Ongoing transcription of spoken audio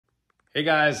Hey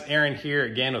guys, Aaron here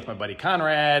again with my buddy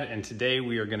Conrad, and today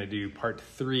we are going to do part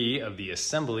 3 of the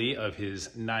assembly of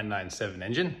his 997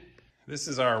 engine. This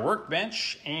is our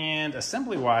workbench, and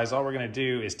assembly-wise, all we're going to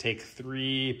do is take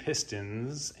 3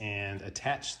 pistons and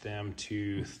attach them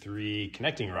to 3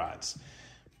 connecting rods.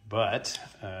 But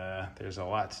there's a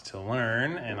lot to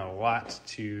learn and a lot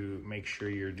to make sure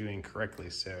you're doing correctly.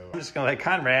 So I'm just going to let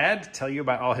Conrad tell you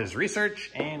about all his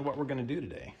research and what we're going to do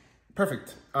today.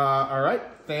 Perfect. All right.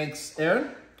 Thanks,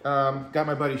 Aaron. Got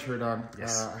my buddy shirt on.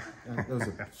 Yes. That was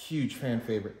a huge fan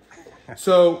favorite.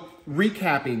 So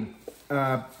recapping,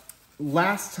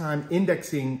 last time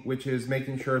indexing, which is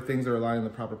making sure things are aligned in the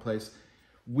proper place,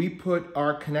 we put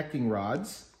our connecting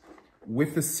rods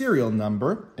with the serial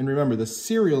number. And remember, the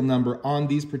serial number on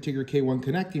these particular K1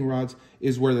 connecting rods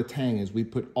is where the tang is. We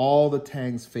put all the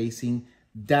tangs facing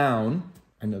down.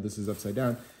 I know this is upside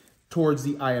down. Towards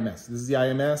the IMS. This is the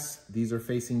IMS, these are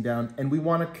facing down, and we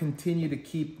want to continue to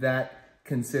keep that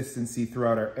consistency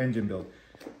throughout our engine build.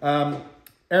 Aaron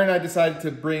and I decided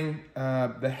to bring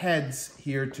the heads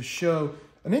here to show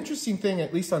an interesting thing,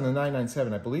 at least on the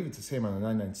 997. I believe it's the same on the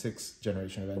 996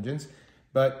 generation of engines.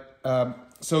 But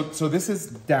so this is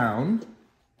down,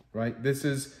 right? This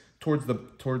is towards the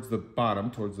bottom,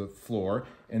 towards the floor,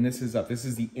 and this is up. This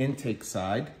is the intake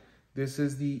side. This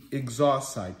is the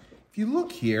exhaust side. If you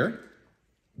look here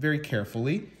very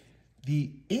carefully, the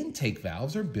intake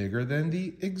valves are bigger than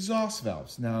the exhaust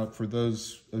valves. Now, for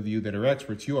those of you that are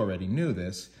experts, you already knew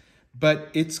this, but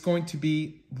it's going to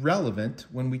be relevant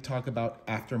when we talk about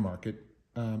aftermarket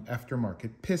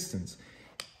pistons.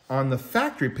 On the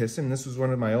factory piston, this was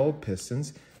one of my old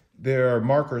pistons, there are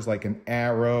markers like an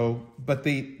arrow, but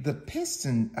the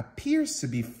piston appears to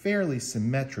be fairly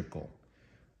symmetrical.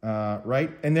 Right?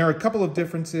 And there are a couple of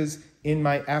differences in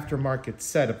my aftermarket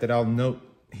setup that I'll note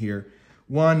here.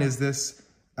 One is this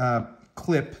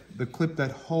clip, the clip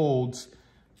that holds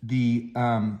the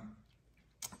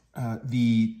what do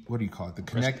you call it? The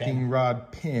connecting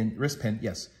rod pin, wrist pin,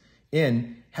 yes,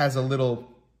 has a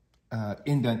little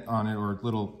indent on it, or a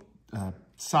little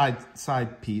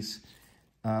side piece,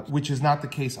 which is not the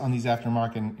case on these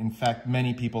aftermarket. In fact,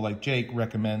 many people like Jake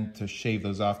recommend to shave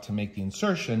those off to make the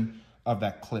insertion of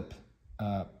that clip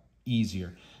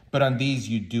easier. But on these,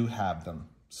 you do have them.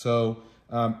 So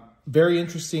very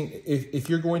interesting. If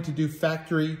you're going to do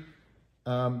factory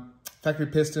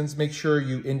pistons, make sure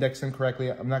you index them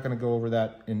correctly. I'm not going to go over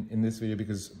that in this video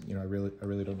because I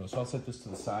really don't know. So I'll set this to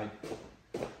the side.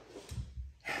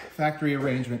 Factory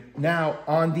arrangement. Now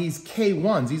on these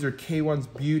K1s, these are K1's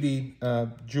beauty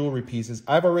jewelry pieces.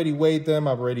 I've already weighed them.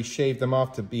 I've already shaved them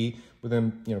off to be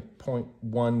within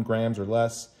 0.1 grams or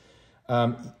less.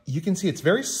 You can see it's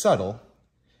very subtle,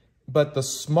 but the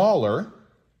smaller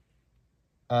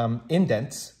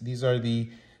indents, these are the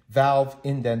valve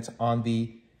indents on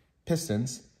the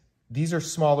pistons, these are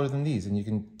smaller than these. And you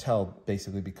can tell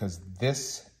basically because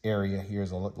this area here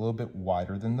is a little bit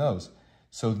wider than those.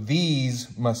 So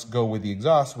these must go with the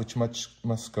exhaust, which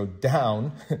must go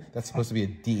down. That's supposed to be a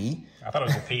D. I thought it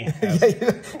was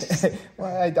a P.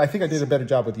 Well, I think I did a better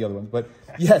job with the other ones, but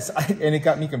yes, and it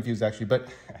got me confused actually. But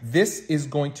this is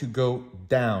going to go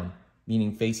down,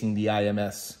 meaning facing the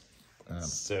IMS.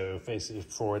 So facing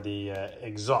for the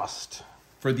exhaust.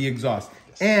 For the exhaust.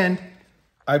 Yes. And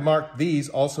I marked these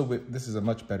also with, this is a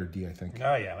much better D, I think.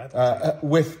 Oh yeah. That's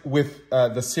with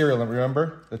the serial number,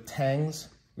 remember? The tangs.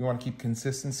 We want to keep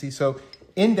consistency. So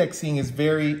indexing is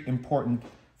very important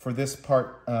for this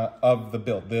part of the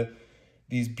build.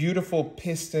 These beautiful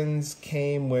pistons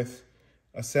came with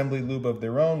assembly lube of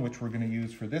their own, which we're going to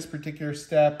use for this particular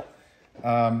step.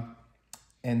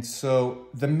 And so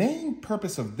the main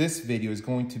purpose of this video is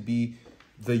going to be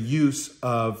the use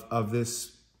of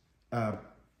this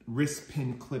wrist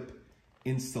pin clip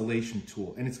installation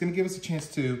tool. And it's going to give us a chance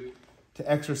to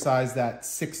exercise that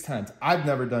 6 times. I've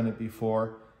never done it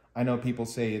before. I know people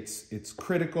say it's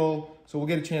critical, so we'll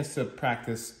get a chance to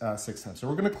practice 6 times. So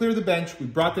we're going to clear the bench. We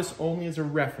brought this only as a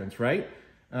reference, right?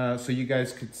 So you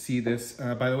guys could see this.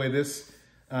 By the way, this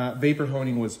vapor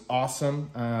honing was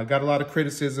awesome. Got a lot of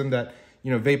criticism that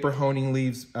vapor honing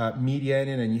leaves media in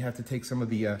it, and you have to take some of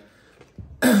the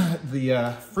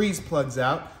freeze plugs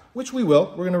out, which we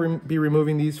will. We're going to be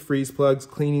removing these freeze plugs,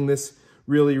 cleaning this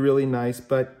really, really nice.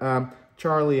 But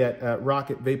Charlie at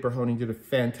Rocket Vapor Honing did a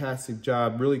fantastic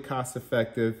job, really cost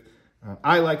effective.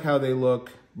 I like how they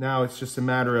look. Now it's just a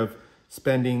matter of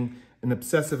spending an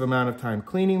obsessive amount of time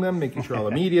cleaning them, making sure all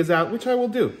the media is out, which I will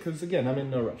do, because again, I'm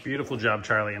in no rush. Beautiful job,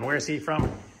 Charlie. And where is he from?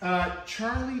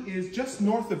 Charlie is just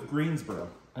north of Greensboro,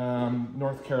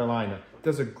 North Carolina.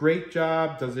 Does a great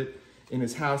job, does it in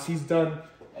his house. He's done,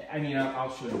 I mean,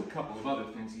 I'll show you a couple of other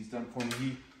things he's done for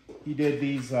me. He did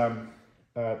these are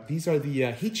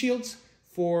the heat shields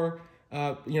for,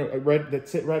 you know, that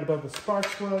sit right above the spark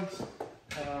plugs.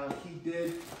 He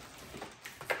did,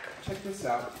 check this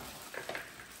out,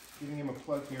 giving him a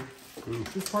plug here. Ooh.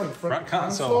 This part of the front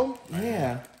console.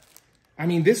 Yeah. I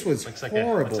mean, this was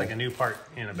horrible. Looks like a new part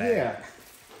in a bag.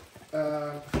 Yeah.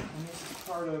 And this is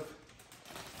part of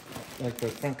like the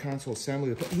front console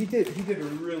assembly. He did a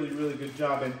really good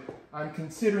job, and I'm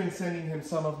considering sending him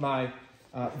some of my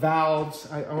valves.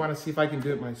 I want to see if I can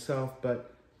do it myself,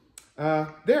 but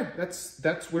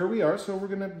that's where we are. So we're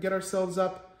gonna get ourselves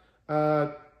up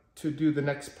to do the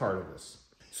next part of this.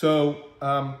 So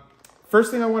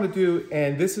first thing I want to do,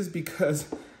 and this is because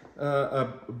a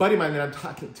buddy of mine that I'm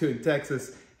talking to in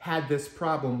Texas had this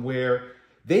problem where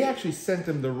they actually sent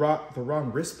him the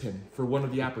wrong wrist pin for one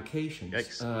of the applications.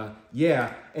 Yikes.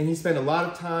 Yeah, and he spent a lot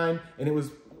of time, and it was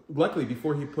luckily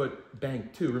before he put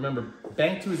Bank 2. Remember,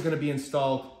 Bank 2 is going to be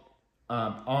installed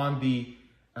on the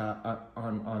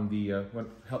what,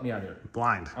 help me out here.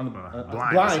 Blind. On the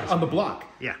blind on the block.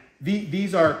 Yeah.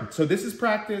 These are, so this is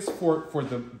practice for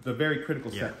the very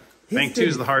critical step. Bank 2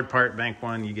 is the hard part. Bank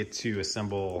 1, you get to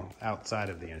assemble outside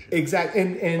of the engine. Exactly,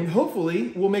 and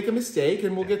hopefully we'll make a mistake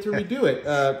and we'll get to redo it.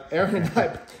 Aaron and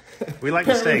I, we like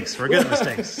mistakes. We're good at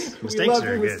mistakes. Mistakes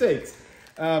are good. Mistakes.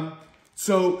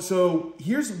 So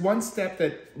here's one step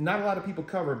that not a lot of people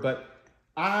cover, but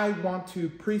I want to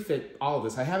pre-fit all of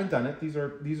this. I haven't done it. These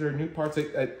are new parts.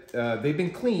 They've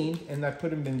been cleaned and I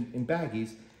put them in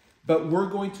baggies, but we're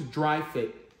going to dry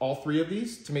fit all three of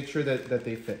these to make sure that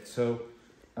they fit. So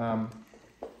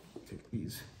take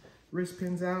these wrist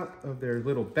pins out of their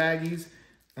little baggies.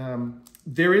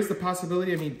 There is the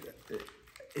possibility, I mean,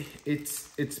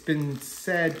 it's been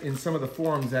said in some of the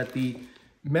forums that the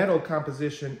metal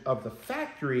composition of the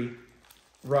factory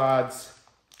rods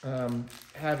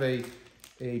have a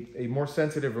more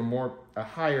sensitive or a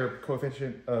higher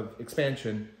coefficient of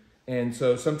expansion. And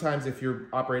so sometimes if you're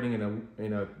operating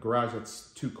in a garage that's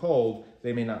too cold,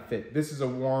 they may not fit. This is a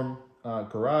warm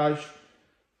garage,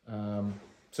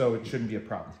 so it shouldn't be a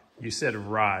problem. You said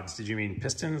rods. Did you mean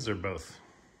pistons or both?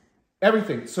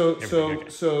 Everything.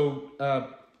 Okay.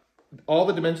 All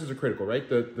the dimensions are critical, right?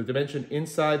 The dimension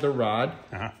inside the rod,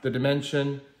 the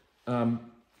dimension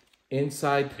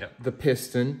inside the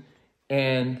piston,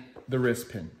 and the wrist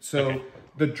pin. So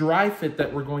the dry fit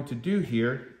that we're going to do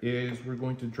here is we're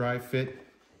going to dry fit.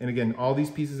 And again, all these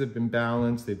pieces have been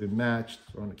balanced. They've been matched.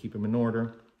 So I want to keep them in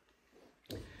order.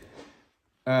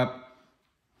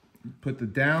 Put the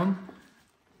down,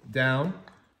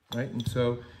 right? And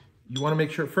so you want to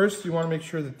make sure, first you want to make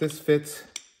sure that this fits.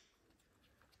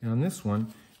 And on this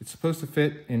one, it's supposed to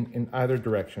fit in either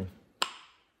direction.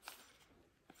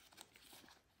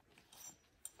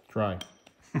 Try.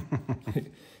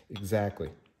 Exactly.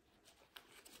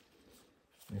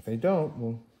 If they don't,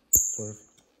 we'll sort of.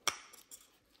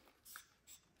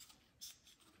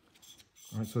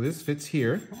 All right, so this fits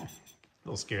here. A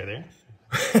little scare there.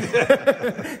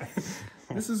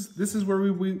 This is where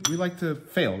we like to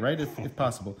fail, right? If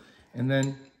possible. And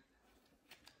then,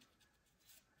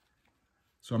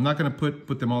 so I'm not going to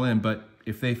put them all in, but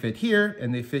if they fit here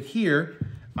and they fit here,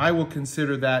 I will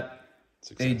consider that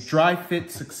a dry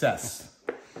fit success.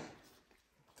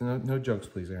 No jokes,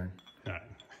 please, Aaron.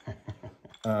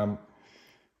 All right.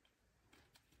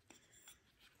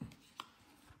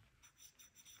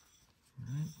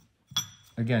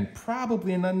 Again,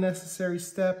 probably an unnecessary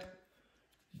step,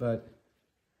 but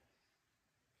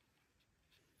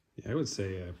yeah, I would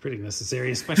say pretty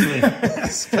necessary,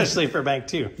 especially for Bank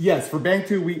 2. Yes, for Bank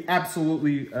 2, we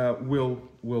absolutely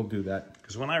will do that.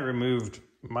 Because when I removed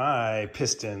my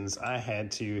pistons, I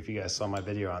had to, if you guys saw my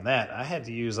video on that, I had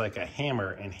to use like a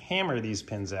hammer and hammer these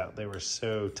pins out. They were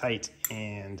so tight,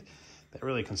 and that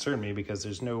really concerned me because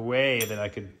there's no way that I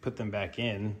could put them back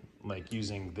in like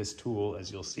using this tool,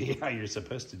 as you'll see how you're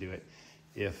supposed to do it,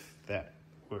 if that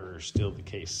were still the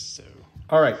case. So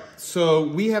all right, so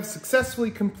we have successfully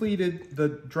completed the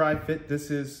dry fit. This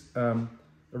is a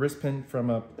wrist pin from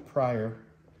a prior.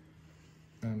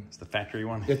 It's the factory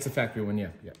one? It's a factory one, yeah.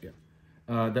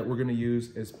 That we're gonna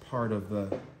use as part of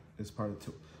the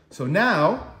tool. So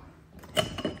now,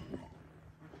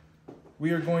 we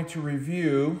are going to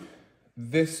review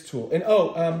this tool. And I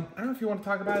don't know if you want to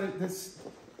talk about it.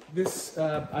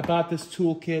 I bought this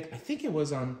toolkit. I think it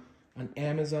was on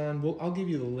Amazon. I'll give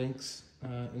you the links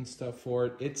and stuff for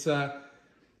it. It's a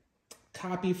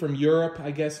copy from Europe,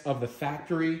 I guess, of the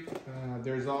factory.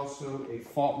 There's also a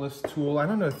faultless tool. I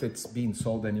don't know if it's being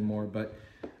sold anymore, but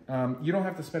you don't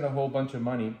have to spend a whole bunch of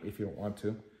money if you don't want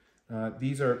to.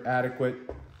 These are adequate.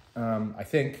 I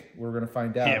think we're going to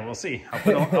find out. Yeah, we'll see.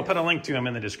 I'll put a link to him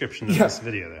in the description of this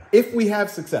video, though. If we have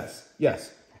success,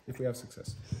 yes. If we have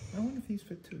success. I wonder if these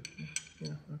fit too.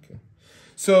 Yeah, okay.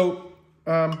 So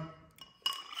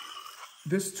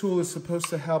this tool is supposed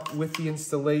to help with the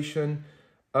installation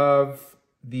of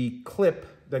the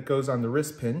clip that goes on the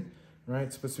wrist pin, right?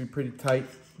 It's supposed to be pretty tight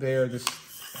there. This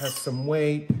has some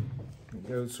weight. It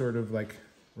goes sort of like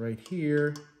right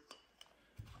here.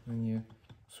 And you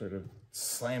sort of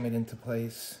slam it into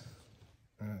place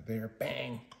there,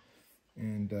 bang.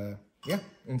 And yeah,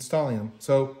 installing them.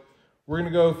 So we're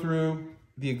gonna go through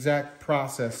the exact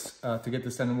process to get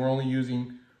this done, and we're only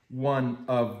using one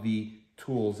of the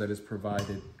tools that is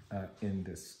provided in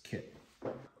this kit.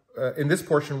 In this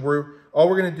portion, all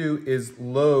we're gonna do is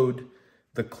load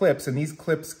the clips, and these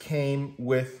clips came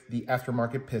with the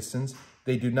aftermarket Pistons.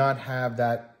 They do not have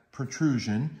that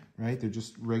protrusion, right? They're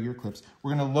just regular clips.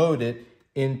 We're gonna load it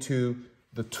into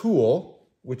the tool,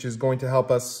 which is going to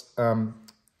help us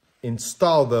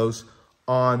install those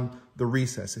on the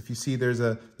recess. If you see, there's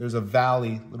a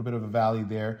valley, a little bit of a valley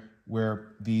there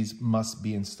where these must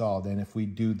be installed. And if we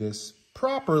do this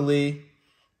properly,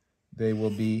 they will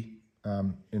be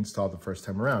installed the first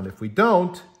time around. If we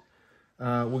don't,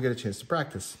 we'll get a chance to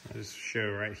practice. I'll just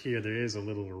show right here, there is a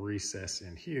little recess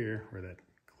in here where that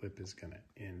clip is gonna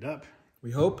end up.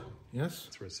 We hope, yes.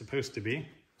 That's where it's supposed to be.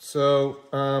 So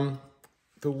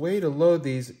the way to load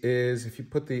these is if you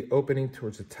put the opening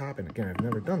towards the top, and again, I've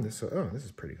never done this, so this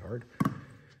is pretty hard.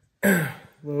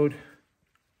 Load.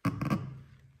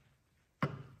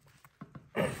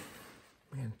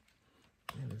 Man,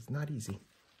 it's not easy.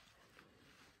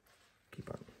 I think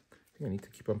I need to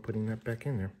keep on putting that back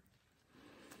in there.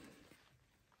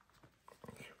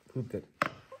 Moved it.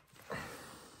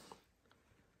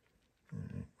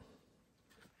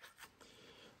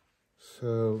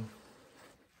 So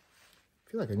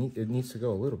I feel like it needs to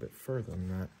go a little bit further than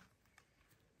that.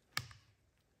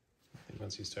 I think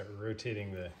once you start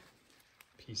rotating the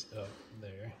piece up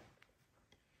there.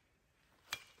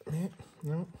 Yeah,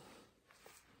 no,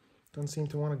 doesn't seem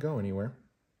to want to go anywhere.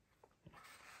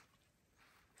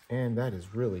 And that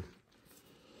is really,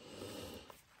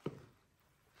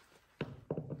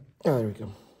 oh, there we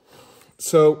go.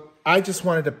 So I just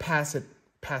wanted to pass it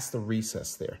past the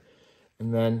recess there.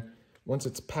 And then once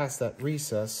it's past that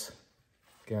recess,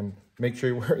 again, make sure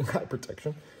you're wearing eye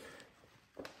protection.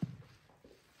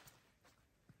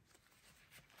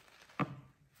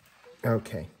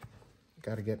 Okay,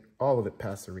 got to get all of it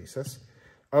past the recess.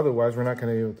 Otherwise, we're not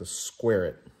going to be able to square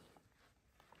it.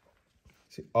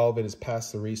 See, all of it is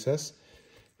past the recess.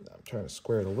 I'm trying to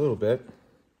square it a little bit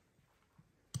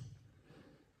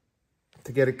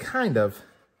to get it kind of,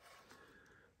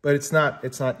 but it's not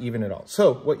even at all.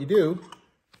 So what you do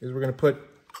is we're going to put,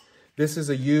 this is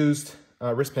a used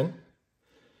wrist pin.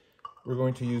 We're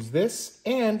going to use this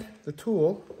and the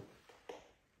tool,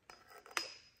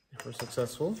 if we're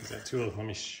successful. Is that tool, let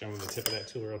me show them the tip of that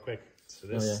tool real quick. So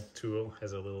this tool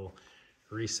has a little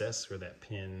recess where that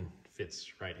pin fits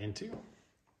right into.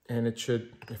 And it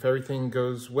should, if everything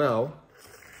goes well,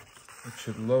 it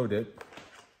should load it.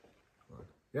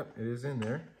 Yep, it is in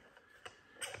there.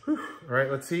 Whew. All right,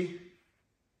 let's see.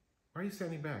 Why are you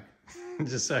standing back?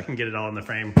 Just so I can get it all in the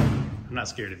frame. I'm not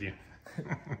scared of you.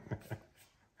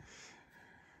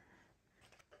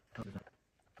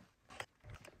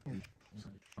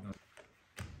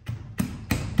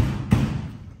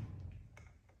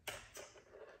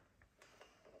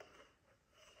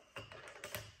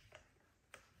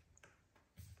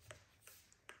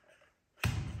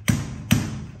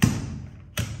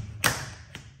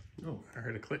 Oh, I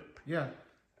heard a clip. Yeah.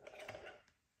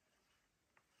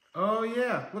 Oh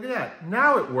yeah, look at that.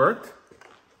 Now it worked.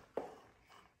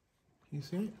 You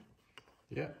see it?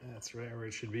 Yeah, that's right where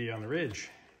it should be on the ridge.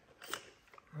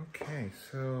 Okay,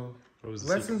 so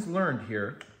lessons learned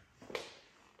here.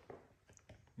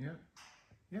 Yeah.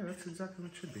 Yeah, that's exactly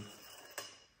what it should be.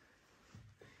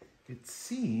 It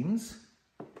seems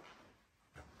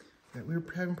that we were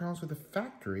having problems with the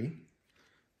factory.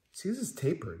 See, this is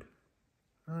tapered.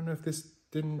 I don't know if this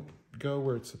didn't go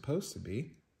where it's supposed to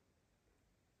be.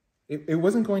 It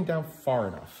wasn't going down far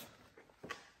enough.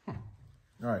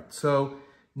 All right, so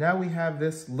now we have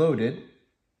this loaded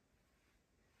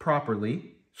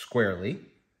properly, squarely,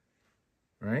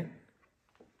 right,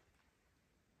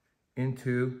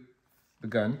 into the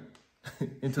gun,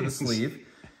 into the sleeve.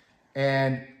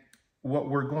 And what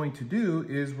we're going to do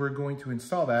is we're going to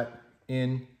install that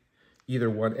in either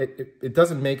one. It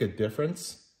doesn't make a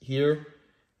difference here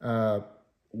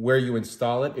where you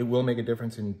install it. It will make a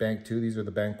difference in bank 2. These are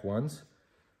the bank 1s.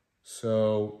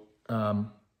 So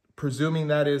presuming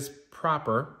that is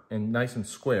proper and nice and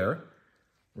square,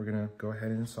 we're gonna go ahead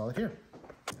and install it here.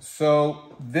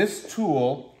 So this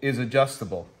tool is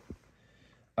adjustable.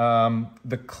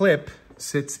 The clip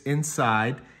sits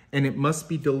inside and it must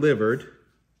be delivered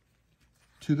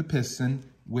to the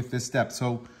piston with this depth.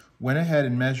 So went ahead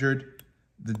and measured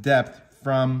the depth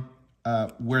from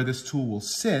where this tool will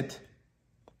sit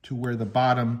to where the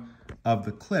bottom of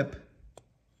the clip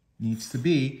needs to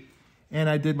be. And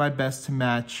I did my best to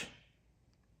match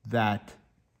that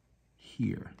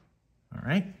here, all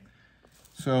right?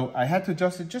 So I had to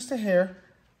adjust it just a hair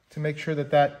to make sure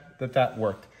that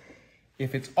worked.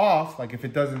 If it's off, like if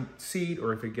it doesn't seat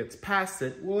or if it gets past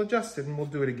it, we'll adjust it and we'll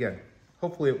do it again.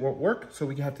 Hopefully it won't work, so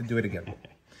we have to do it again.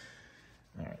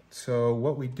 All right, so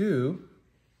what we do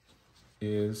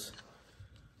is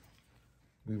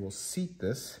we will seat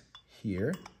this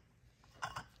here.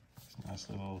 Nice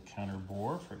little counter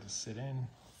bore for it to sit in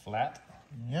flat.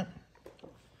 Yep.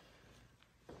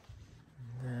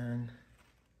 And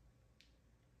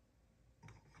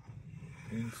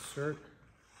then insert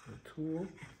the tool.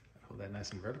 Hold that nice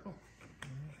and vertical.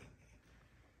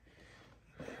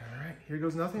 All right, here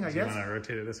goes nothing, I You guess. want to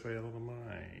rotate it this way a little more?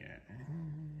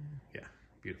 Yeah,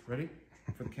 beautiful. Ready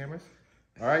for the cameras?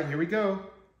 All right, here we go.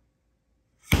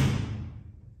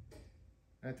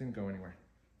 That didn't go anywhere.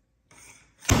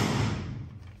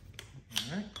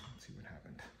 All right, let's see what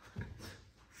happened.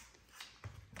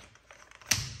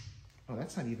 Oh,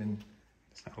 that's not even...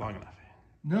 It's not long enough.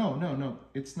 No.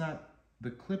 It's not,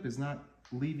 the clip is not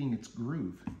leaving its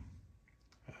groove.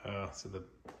 So the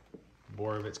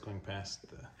bore of it's going past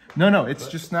the... No, it's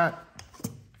just not,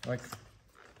 like,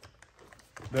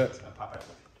 the... It's gonna pop out.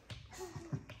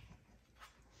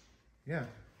 Yeah.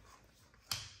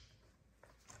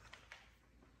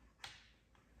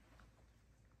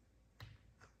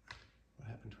 What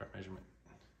happened to our measurement?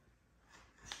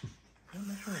 Did I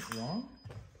measure it wrong?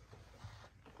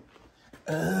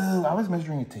 Oh, I was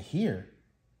measuring it to here.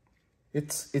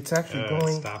 It's actually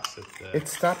going... It stops at the...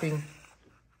 It's stopping.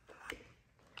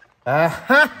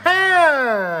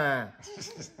 Ah-ha-ha!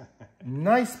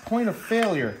 Nice point of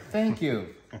failure. Thank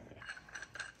you.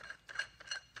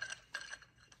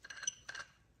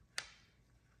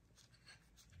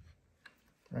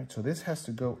 Right, so this has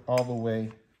to go all the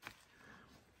way.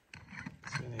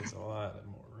 So it needs a lot of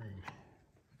more room.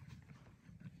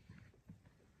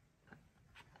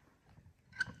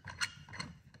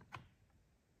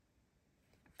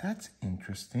 That's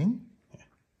interesting.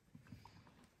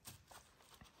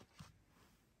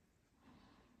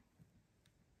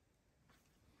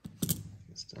 It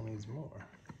still needs more.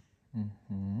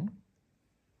 Mm-hmm.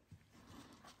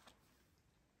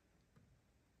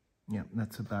 Yep,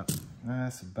 that's about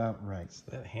right. So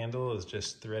that handle is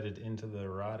just threaded into the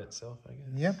rod itself, I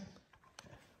guess? Yep.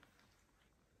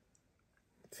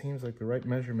 It seems like the right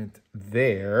measurement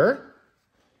there.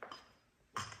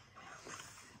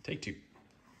 Take two.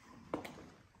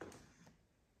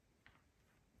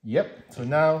 Yep, so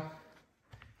now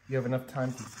you have enough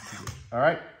time to do it. All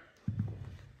right.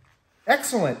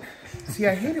 Excellent. See,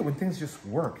 I hate it when things just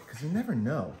work because you never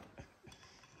know.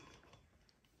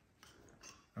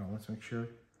 Oh, let's make sure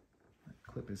that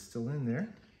clip is still in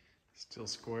there. Still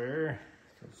square.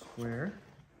 Still square.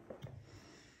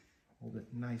 Hold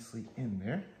it nicely in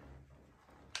there.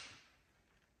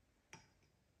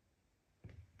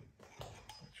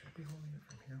 What should I be holding it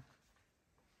from here?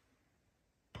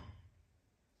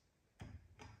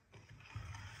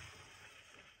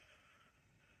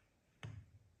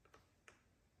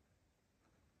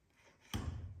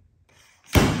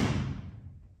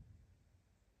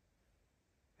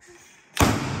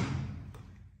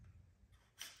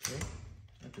 Okay,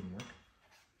 that didn't work.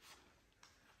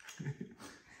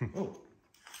 Oh.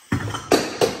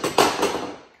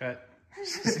 Cut.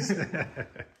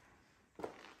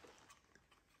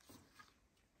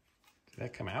 Did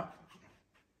that come out?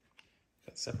 Did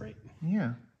that separate?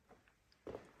 Yeah.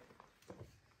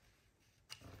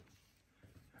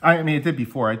 I mean, it did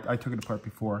before. I took it apart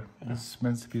before. This is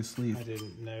meant to be a sleeve. I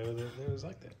didn't know that it was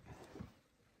like that.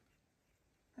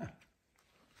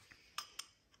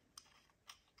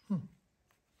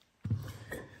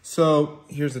 So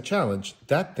here's the challenge.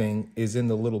 That thing is in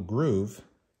the little groove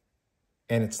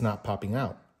and it's not popping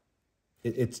out.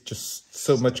 It's just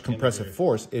so much compressive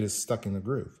force, it is stuck in the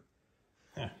groove.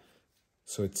 Huh.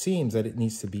 So it seems that it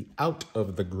needs to be out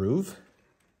of the groove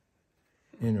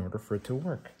in order for it to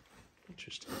work.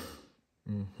 Interesting.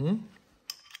 Mm-hmm.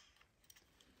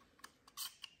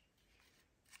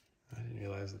 I didn't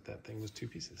realize that thing was two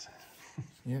pieces.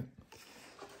 Yeah.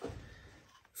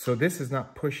 So this is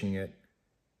not pushing it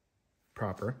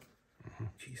proper.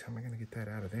 Jeez, how am I going to get that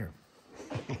out of there?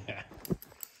 Yeah.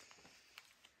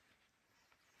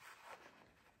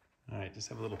 All right, just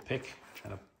have a little pick,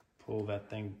 trying to pull that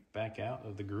thing back out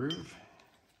of the groove.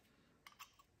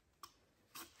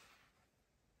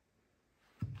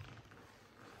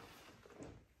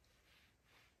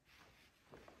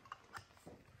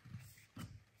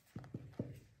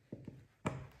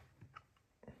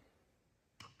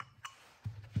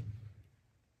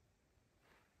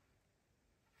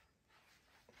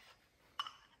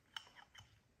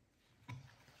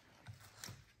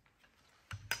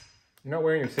 You're not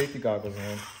wearing your safety goggles,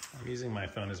 man. I'm using my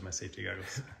phone as my safety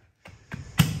goggles.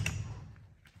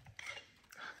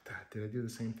 Did I do the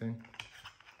same thing?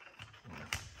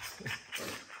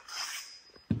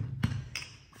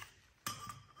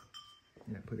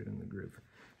 Yeah, put it in the groove.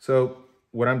 So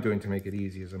what I'm doing to make it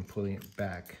easy is I'm pulling it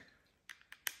back.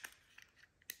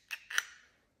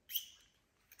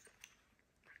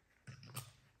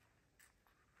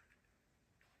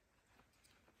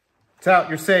 It's out,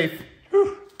 you're safe.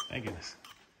 Whew, thank goodness.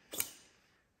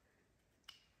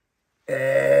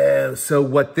 So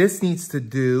what this needs to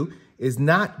do is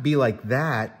not be like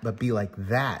that, but be like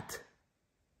that.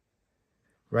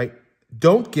 Right?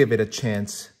 Don't give it a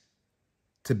chance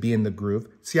to be in the groove.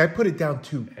 See, I put it down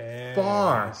too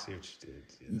far. I see what you did.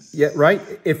 Yes. Yeah, right?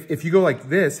 If you go like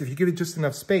this, if you give it just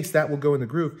enough space, that will go in the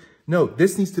groove. No,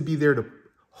 this needs to be there to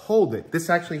hold it. This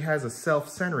actually has a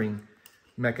self-centering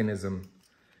mechanism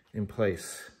in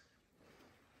place.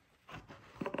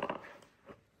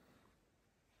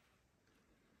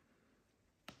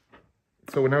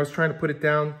 So when I was trying to put it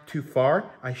down too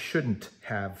far, I shouldn't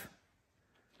have.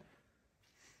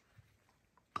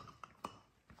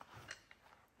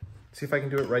 See if I can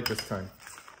do it right this time.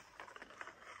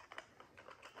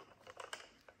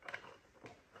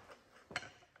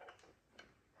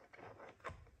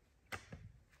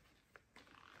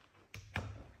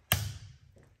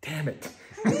 Damn it.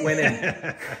 It went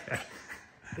in.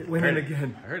 It went in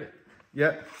again. I heard it.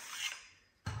 Yep.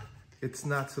 It's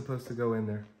not supposed to go in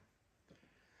there.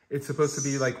 It's supposed to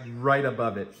be like right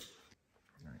above it.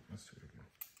 All right, let's do it again.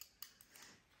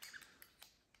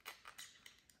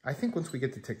 I think once we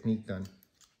get the technique done,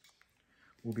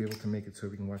 we'll be able to make it so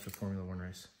we can watch the Formula One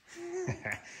race.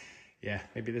 Yeah,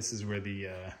 maybe this is where the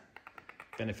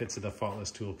benefits of the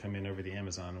faultless tool come in over the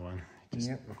Amazon one. It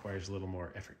just requires a little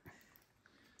more effort.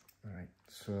 All right,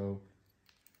 so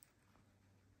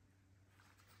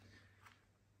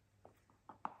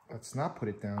let's not put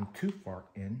it down too far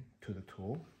in to the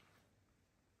tool.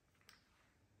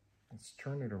 Let's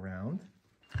turn it around.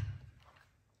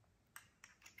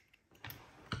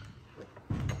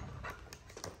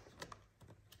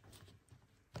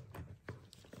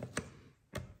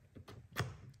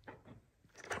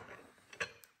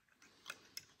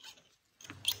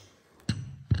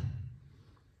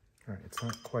 All right, it's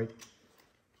not quite.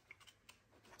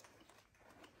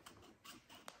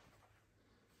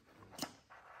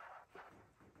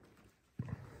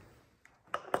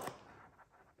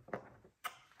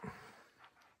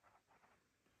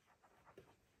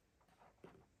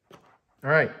 All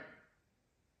right.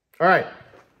 All right.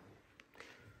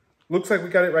 Looks like we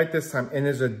got it right this time. And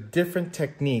there's a different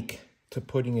technique to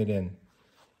putting it in.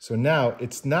 So now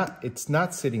it's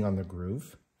not sitting on the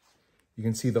groove. You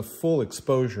can see the full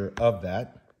exposure of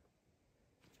that.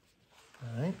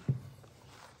 All right.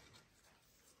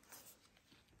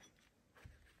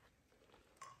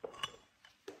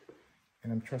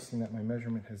 And I'm trusting that my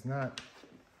measurement has not.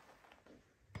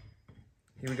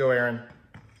 Here we go, Aaron.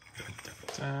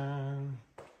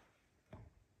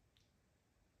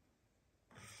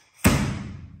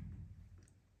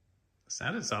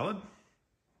 Sounded solid.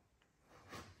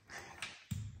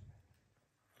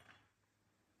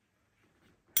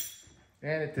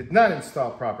 And it did not install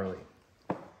properly.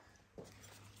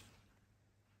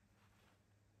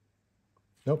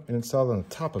 Nope, it installed on the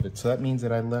top of it. So that means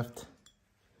that I left.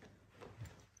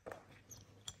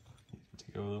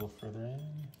 To go a little further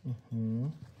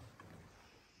in.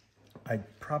 I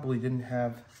probably didn't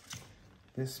have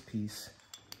this piece.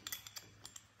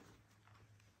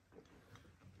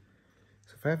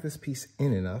 So if I have this piece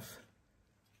in enough,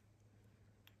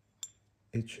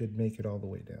 it should make it all the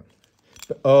way down.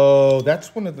 But, oh,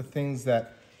 that's one of the things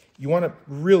that you want to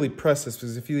really press this,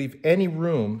 because if you leave any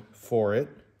room for it,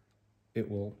 it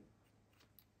will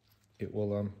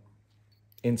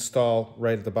install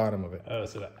right at the bottom of it. Oh,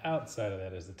 so the outside of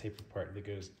that is the tapered part that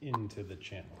goes into the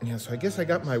channel. Yeah, so I guess I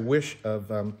got my wish of...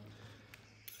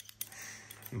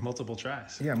 multiple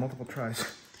tries. Yeah, multiple tries.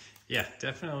 Yeah,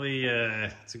 definitely.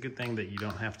 It's a good thing that you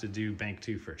don't have to do bank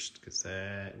 2 first, because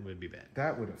that would be bad.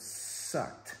 That would have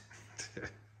sucked.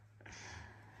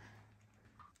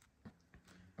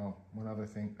 Oh, one other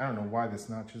thing. I don't know why this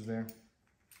notch is there.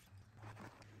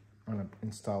 I'm gonna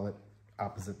install it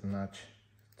opposite the notch.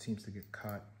 It seems to get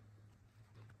caught.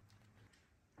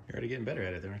 You're already getting better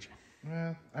at it, aren't you?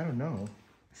 Well, I don't know.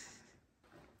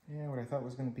 Yeah, what I thought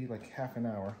was gonna be like half an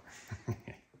hour. So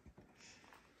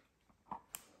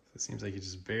it seems like you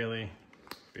just barely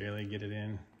get it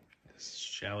in as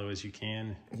shallow as you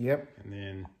can. Yep. And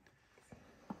then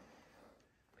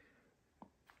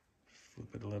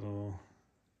flip it a little.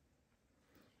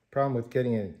 Problem with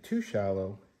getting it too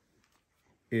shallow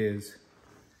is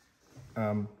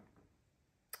can't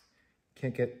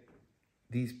get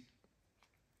these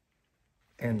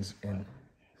ends in.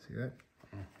 See that?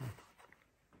 Mm-hmm.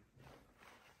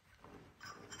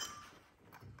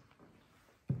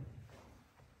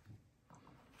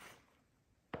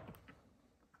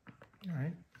 All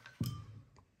right.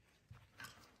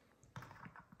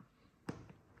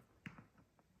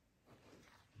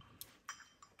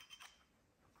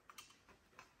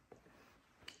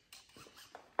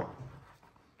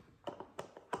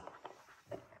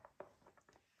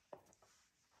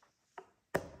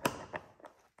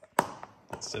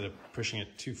 Instead of pushing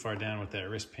it too far down with that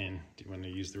wrist pin, do you want to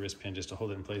use the wrist pin just to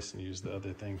hold it in place and use the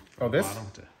other thing from the bottom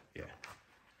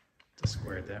to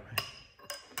square it that way?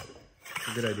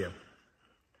 A good idea.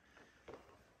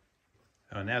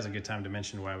 Oh, now's a good time to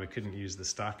mention why we couldn't use the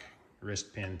stock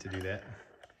wrist pin to do that.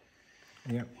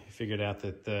 Yep. We figured out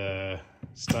that the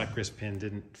stock wrist pin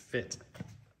didn't fit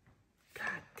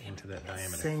into that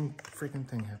diameter. Same freaking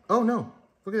thing happened. Oh no!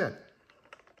 Look at that.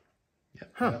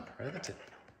 Yep. Huh. Right at the tip.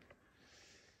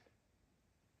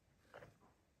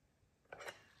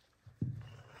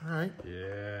 All right.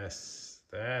 Yes,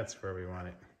 that's where we want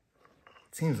it.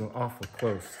 It seems awful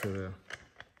close to the.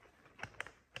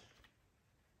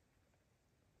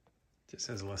 Just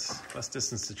has less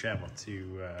distance to travel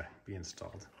to be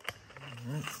installed.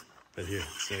 Right. But here,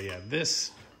 so yeah, this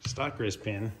stock wrist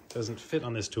pin doesn't fit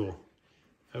on this tool.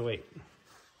 Oh wait,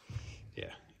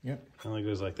 yeah. Yep. It only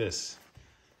goes like this.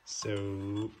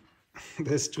 So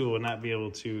this tool will not be able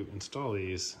to install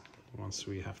these once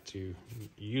we have to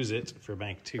use it for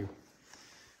bank 2,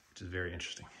 which is very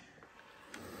interesting.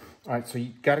 All right, so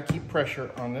you got to keep pressure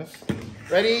on this.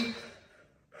 Ready? Is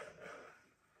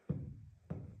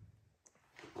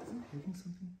it hitting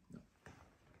something?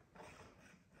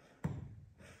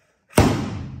 No.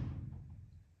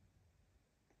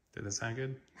 Did that sound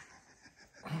good?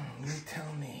 You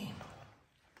tell me.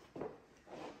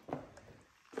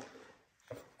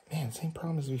 Man, same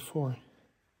problem as before.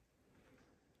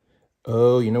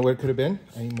 Oh, you know what it could have been?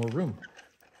 I need more room.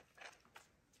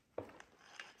 I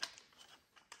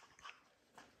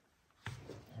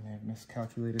may have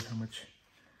miscalculated how much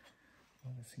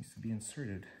this needs to be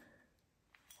inserted.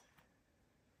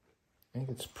 I think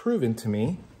it's proven to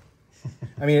me.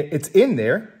 I mean, it's in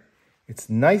there. It's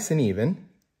nice and even.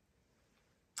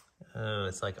 Oh,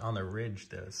 it's like on the ridge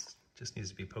though. It just needs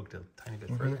to be poked a tiny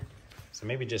bit further. So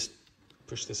maybe just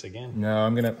push this again. No,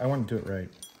 I want to do it right.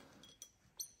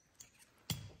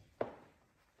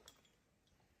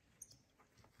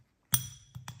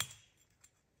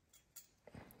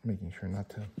 Making sure not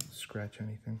to scratch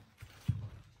anything.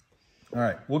 All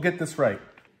right, we'll get this right.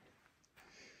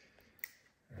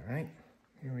 All right,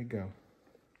 here we go.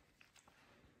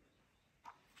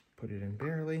 Put it in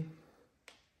barely.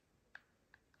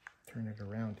 Turn it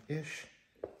around-ish.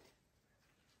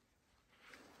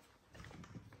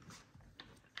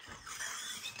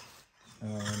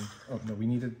 Oh, no, we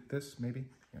needed this, maybe?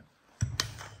 Yeah.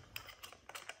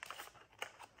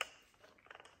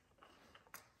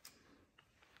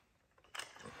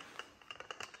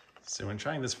 So when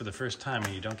trying this for the first time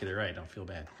and you don't get it right, don't feel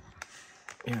bad.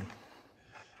 Yeah.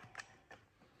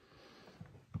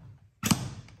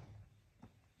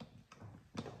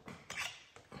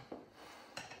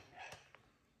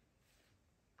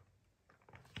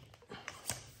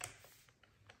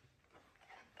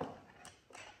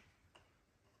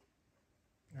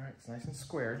 All right, it's nice and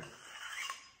squared.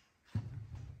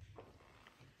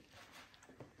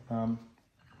 I'm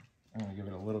going to give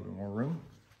it a little bit more room.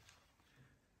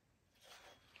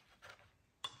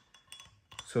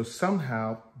 So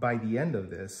somehow, by the end of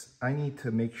this, I need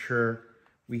to make sure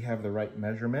we have the right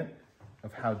measurement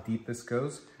of how deep this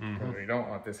goes. Mm-hmm. We don't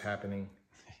want this happening.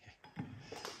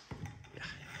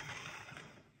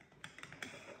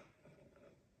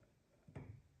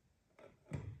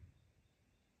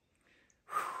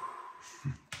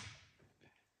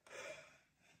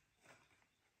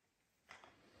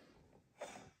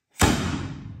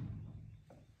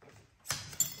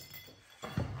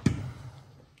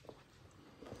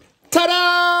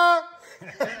 Ta-da!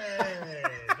 Hey,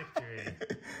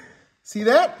 victory. See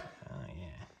that? Oh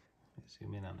yeah.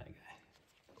 Zoom in on that guy.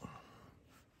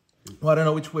 Well, I don't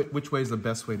know which way is the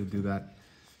best way to do that.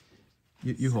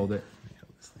 You hold it. Let me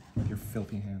hold this thing. With your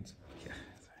filthy hands. Yeah.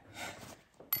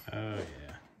 Oh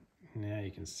yeah. Now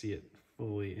you can see it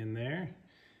fully in there.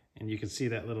 And you can see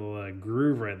that little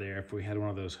groove right there. If we had one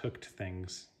of those hooked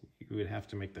things, you would have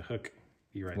to make the hook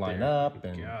be right Line there. up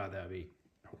and God, that'd be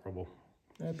horrible.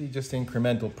 That'd be just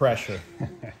incremental pressure.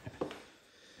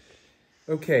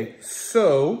 Okay,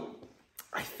 so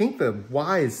I think the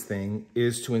wise thing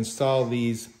is to install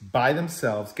these by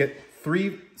themselves. Get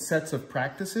 3 sets of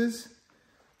practices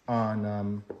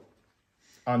on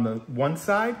the one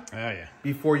side. Oh yeah.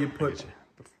 Before you put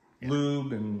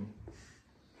lube and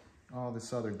all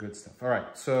this other good stuff. All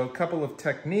right, so a couple of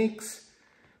techniques.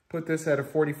 Put this at a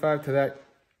 45 to that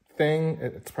thing.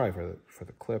 It's probably for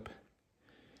the clip.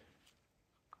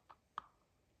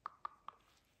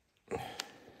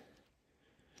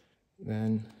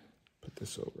 Then put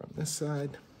this over on this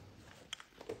side.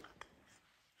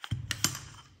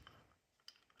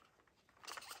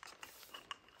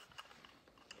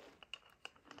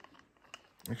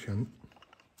 Actually,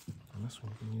 on this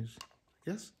one we can use,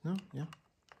 yes, no, yeah.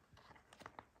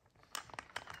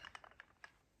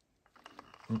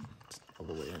 It's all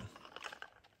the way in.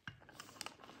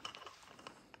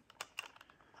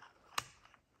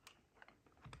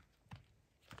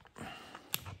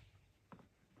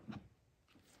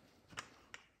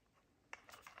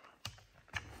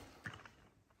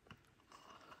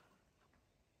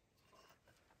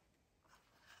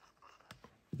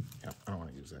 Yep, I don't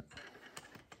want to use that.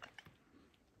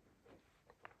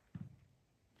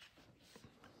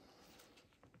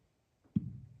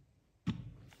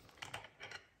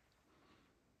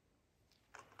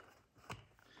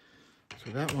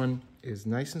 So that one is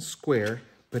nice and square,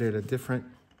 but at a different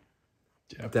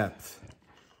depth,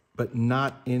 but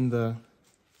not in the...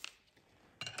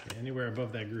 Anywhere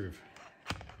above that groove.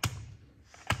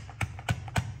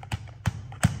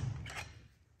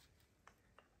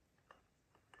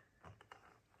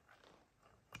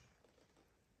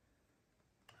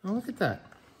 Oh, look at that.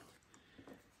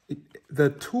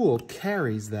 The tool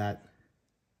carries that.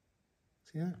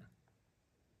 See that?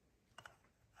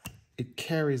 It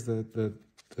carries the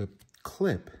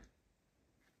clip.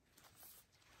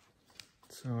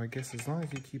 So I guess as long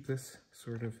as you keep this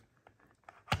sort of...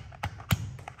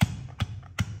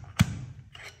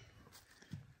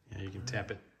 Yeah, you can tap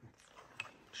it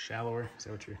shallower. Is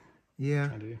that what you're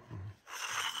trying to do?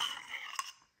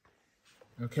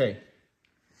 Okay.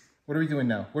 What are we doing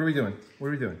now? What are we doing? What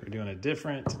are we doing? We're doing a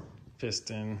different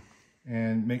piston.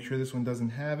 And make sure this one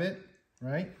doesn't have it,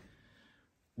 right?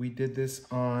 We did this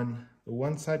on the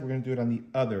one side. We're going to do it on the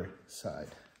other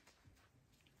side.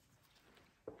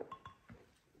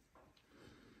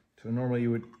 So normally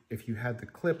you would, if you had the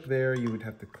clip there, you would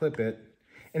have to clip it.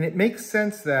 And it makes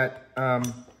sense that,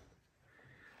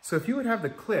 so if you would have the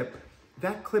clip,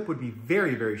 that clip would be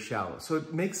very, very shallow. So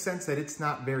it makes sense that it's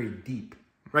not very deep,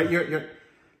 right?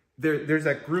 There's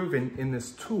that groove in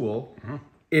this tool. Mm-hmm.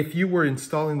 If you were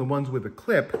installing the ones with a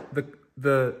clip,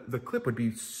 the clip would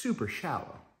be super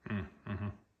shallow. Mm-hmm.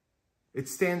 It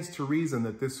stands to reason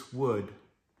that this would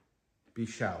be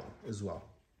shallow as well.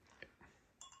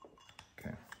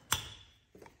 Okay.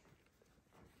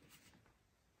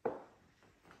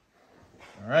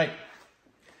 All right.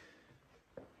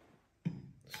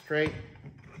 Straight.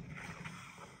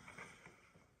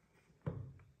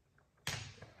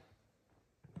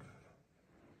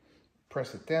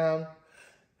 Press it down.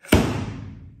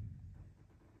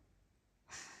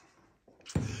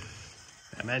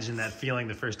 Imagine that feeling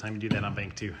the first time you do that on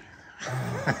bank 2.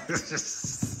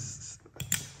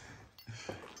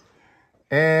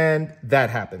 And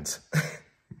that happens.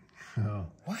 Oh.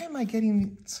 Why am I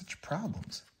getting such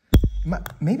problems?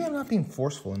 Maybe I'm not being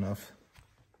forceful enough.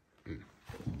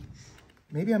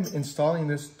 Maybe I'm installing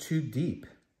this too deep.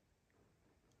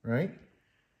 Right?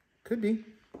 Could be.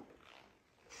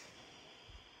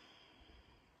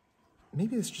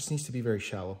 Maybe this just needs to be very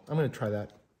shallow. I'm going to try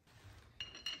that.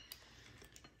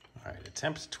 All right,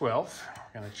 attempt 12.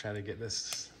 We're going to try to get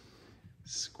this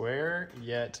square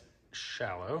yet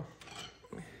shallow.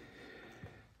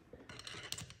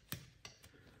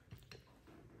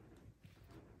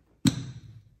 That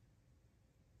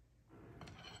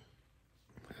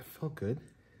felt good.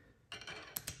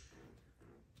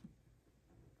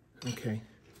 Okay.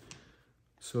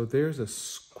 So there's a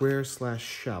square /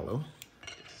 shallow.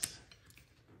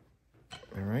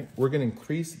 All right, we're going to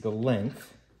increase the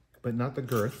length, but not the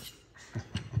girth.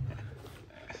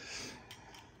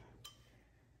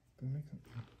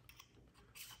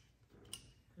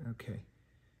 Okay,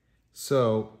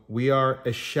 So we are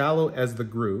as shallow as the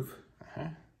groove.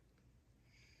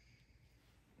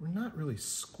 We're not really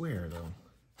square though.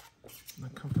 I'm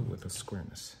not comfortable with the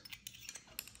squareness.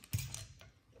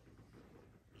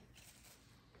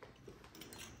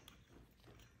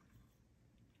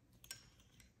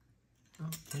 Oh,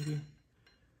 maybe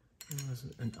it was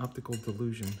an optical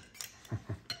delusion.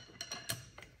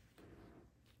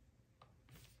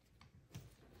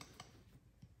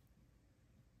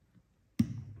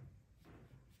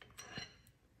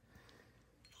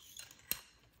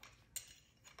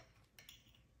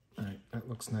 All right, that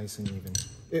looks nice and even.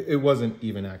 It wasn't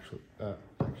even actually, so.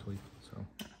 All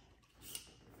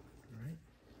right.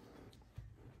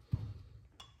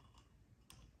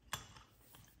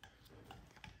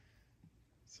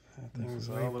 That thing's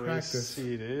all the way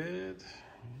seated.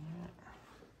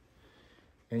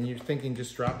 And you're thinking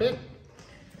just drop it?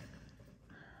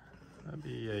 That'd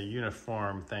be a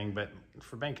uniform thing, but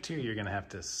for bank 2, you're gonna have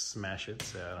to smash it,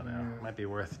 so I don't know. It might be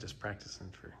worth just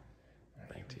practicing for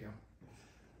bank 2.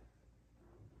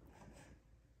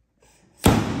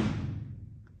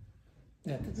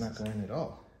 That did not go in at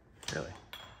all. Really?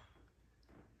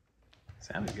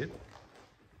 Sounded good.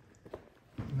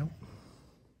 Nope.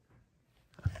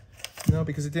 No,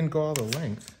 because it didn't go all the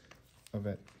length of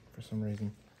it for some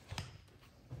reason.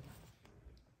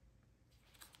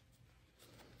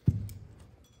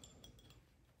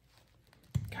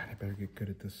 God, I better get good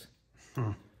at this.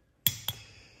 So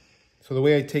the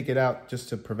way I take it out, just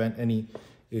to prevent any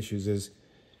issues, is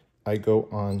I go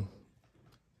on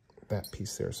that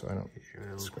piece there so I don't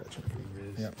scratch it.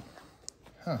 Yep.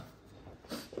 Huh.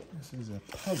 This is a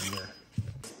puzzler.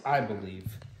 I believe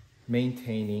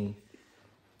maintaining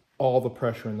all the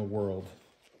pressure in the world.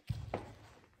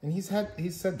 And he's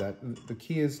said that. The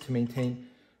key is to maintain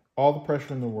all the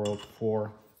pressure in the world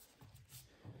for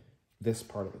this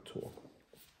part of the tool.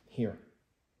 Here.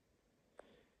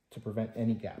 To prevent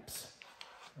any gaps.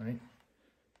 All right?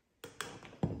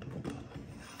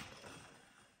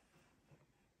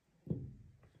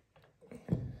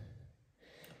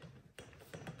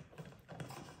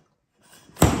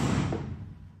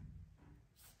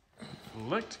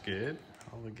 Looked good.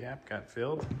 All the gap got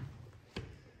filled.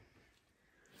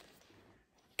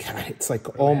 God, it's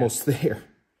like almost there.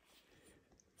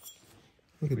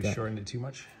 Look at We that. shortened it too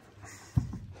much.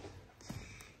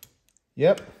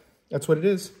 Yep, that's what it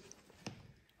is.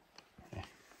 Okay.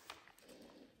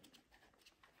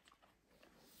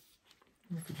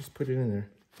 You have to just put it in there.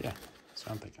 Yeah, that's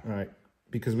what I'm thinking. All right,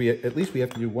 because at least we have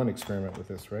to do one experiment with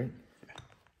this, right?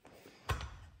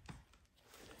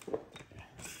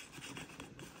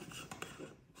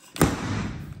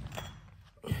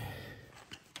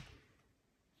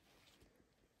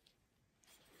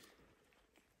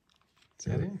 Is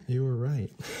that it? You were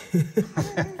right.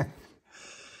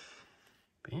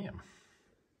 Bam.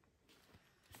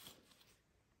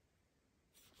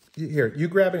 Here, you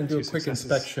grab it and do a Two quick successes.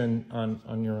 inspection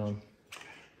on your own.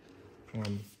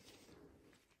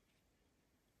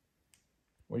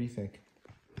 What do you think?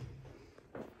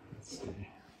 Let's see.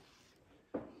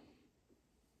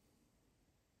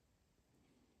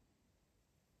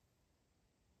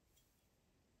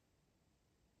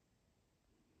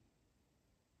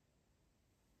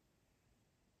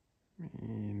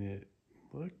 And it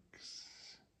looks...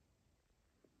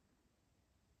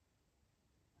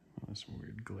 Oh, there's some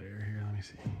weird glare here. Let me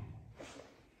see.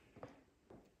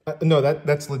 No,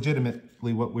 that's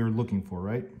legitimately what we were looking for,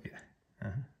 right?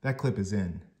 Yeah. That clip is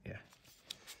in. Yeah.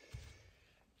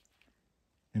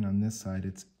 And on this side,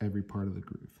 it's every part of the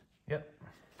groove. Yep.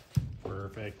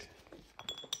 Perfect.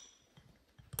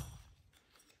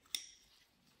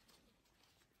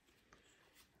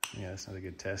 Yeah, that's not a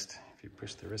good test. If you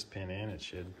push the wrist pin in, it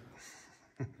should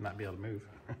not be able to move.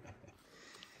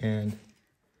 And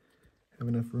have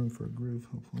enough room for a groove,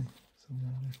 hopefully.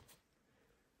 Somewhere in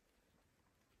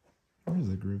there. Where's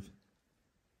the groove?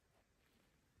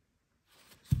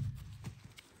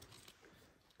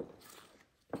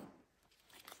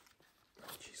 Oh,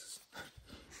 Jesus.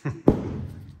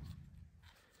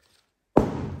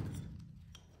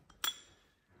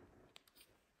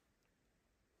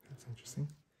 That's interesting.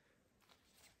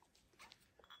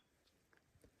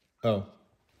 Oh.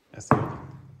 That's the one.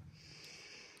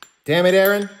 Damn it,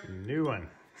 Aaron. New one.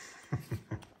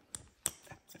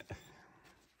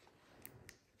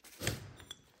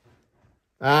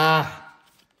 Ah.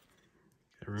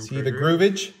 See the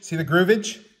groovage? See the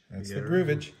groovage? That's the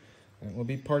groovage. That will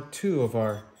be part 2 of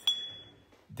our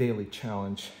daily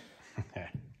challenge.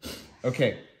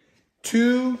 Okay.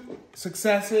 2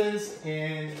 successes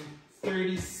in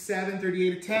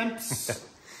 38 attempts.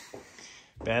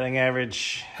 Batting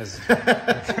average has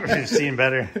we've seen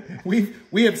better.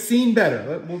 We have seen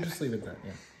better. We'll just leave it at that.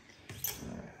 Yeah.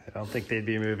 I don't think they'd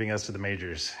be moving us to the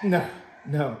majors.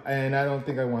 No, and I don't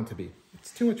think I want to be.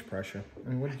 It's too much pressure. I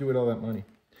mean, what do you do with all that money?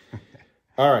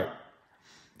 All right.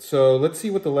 So let's see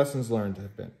what the lessons learned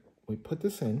have been. We put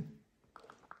this in.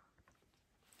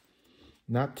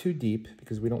 Not too deep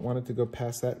because we don't want it to go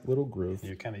past that little groove.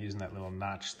 You're kind of using that little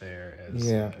notch there as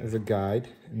as a guide,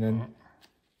 and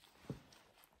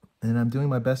then I'm doing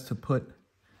my best to put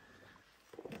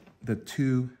the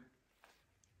two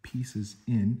pieces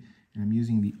in, and I'm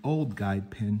using the old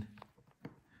guide pin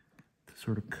to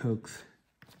sort of coax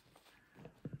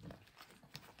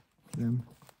them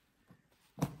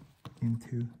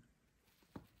into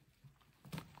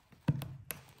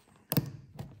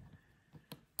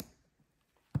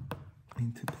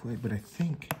play. But I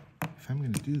think if I'm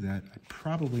going to do that, I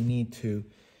probably need to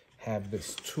have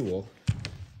this tool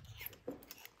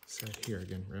set here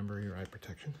again. Remember your eye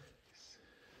protection.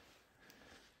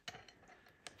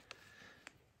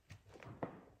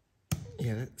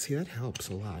 Yeah, that helps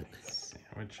a lot.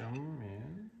 Sandwich them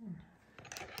in.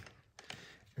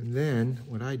 And then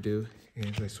what I do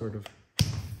is I sort of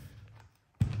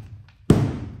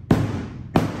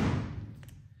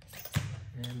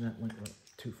and that went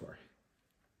too far.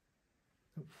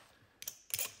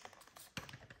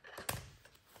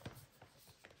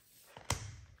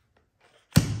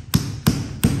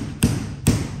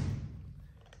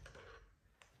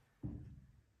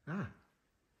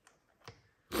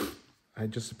 I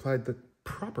just applied the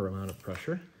proper amount of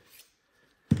pressure.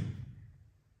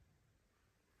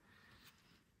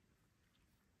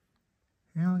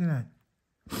 Yeah, look at that.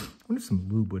 I wonder if some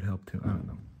lube would help too. I don't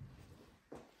know.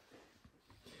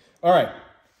 All right.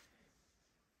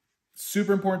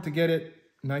 Super important to get it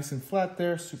nice and flat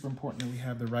there. Super important that we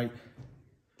have the right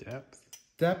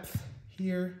depth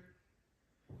here.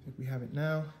 I think we have it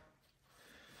now.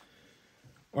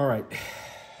 All right.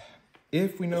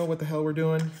 If we know what the hell we're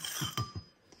doing.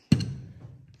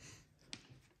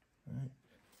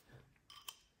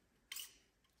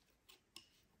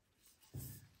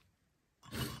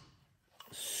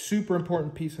 Super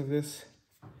important piece of this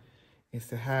is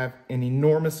to have an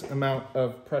enormous amount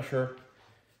of pressure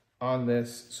on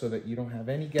this so that you don't have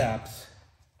any gaps.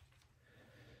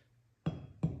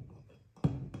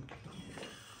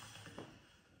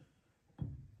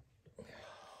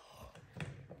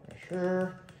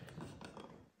 Pressure.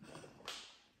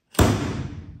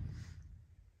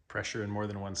 Pressure in more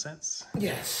than one sense.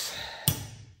 Yes.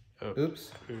 Oh.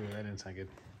 Oops. Ooh, that didn't sound good.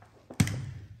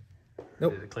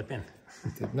 Nope. Did it clip in?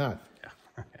 It did not. Yeah.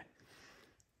 Okay.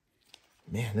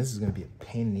 Man, this is going to be a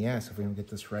pain in the ass if we don't get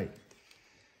this right.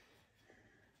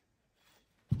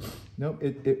 Nope,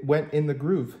 it went in the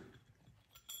groove.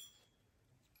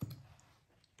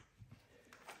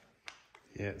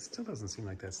 Yeah, it still doesn't seem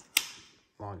like that's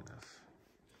long enough.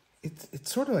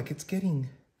 It's sort of like it's getting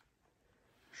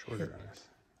shorter on us.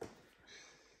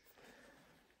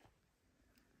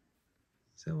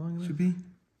 Is that long enough? Should be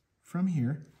from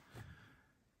here.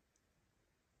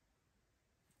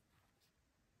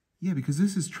 Yeah, because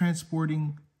this is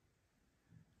transporting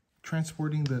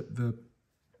the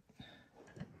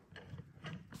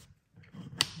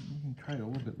we can try it a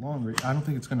little bit longer. I don't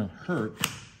think it's going to hurt.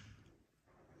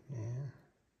 Yeah.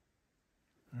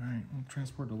 All right, we'll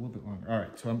transport it a little bit longer. All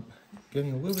right, so I'm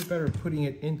getting a little bit better at putting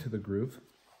it into the groove.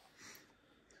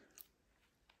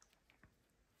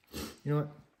 You know what?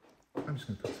 I'm just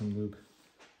going to put some lube.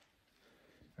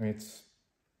 I mean,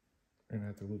 we're going to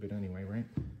have to lube it anyway, right?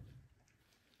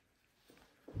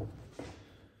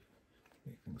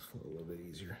 Make things flow a little bit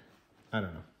easier. I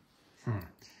don't know.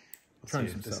 Let's see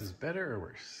if this is better or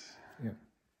worse. Yeah.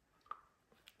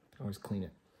 Always clean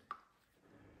it.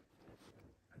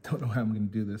 I don't know how I'm going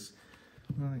to do this.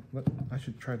 Well, I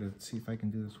should try to see if I can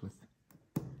do this with...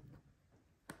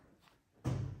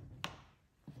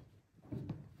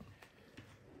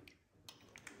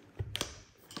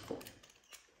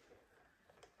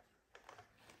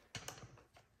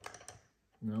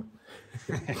 Nope.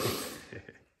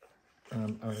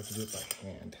 I would have to do it by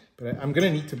hand. But I'm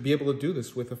going to need to be able to do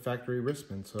this with a factory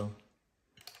wristband, so...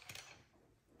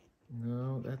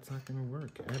 No, that's not going to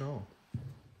work at all.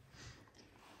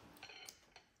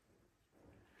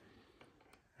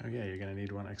 Oh yeah, you're going to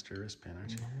need one extra wristband,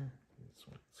 aren't you? Yeah, that's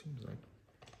what it seems like.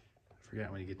 I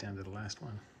forgot when you get down to the last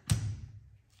one.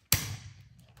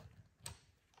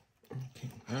 Okay,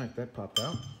 all right, that popped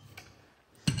out.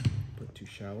 Put too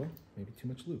shallow, maybe too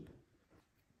much lube.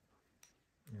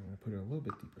 I'm going to put it a little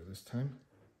bit deeper this time.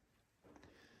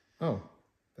 Oh,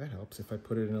 that helps. If I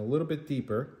put it in a little bit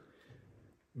deeper,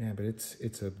 Man, but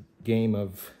it's a game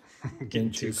of Getting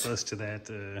inches. too close to that,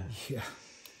 Yeah.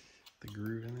 the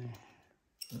groove in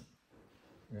there.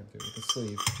 We're going to do it with the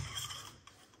sleeve.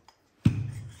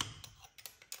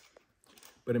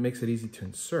 But it makes it easy to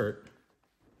insert.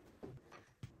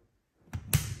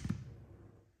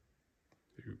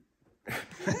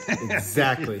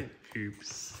 Exactly.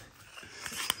 Oops.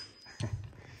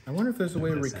 I wonder if there's a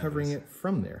way of recovering it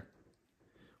from there.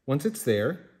 Once it's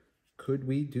there, could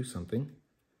we do something?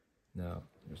 No,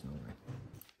 there's no way.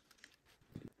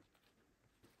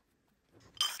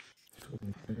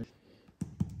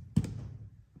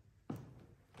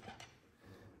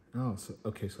 Oh, so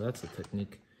okay, so that's the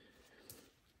technique.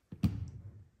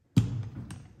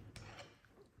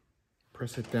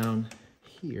 Press it down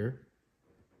here.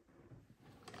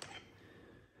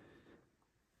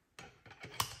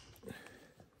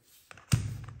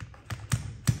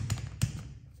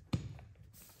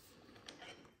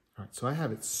 All right, so I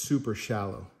have it super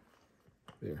shallow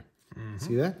there.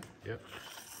 See that? Yep.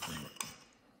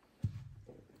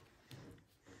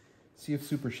 See if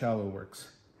super shallow works.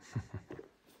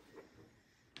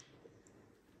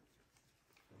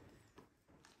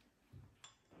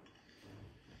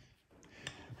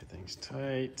 Everything's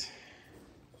tight.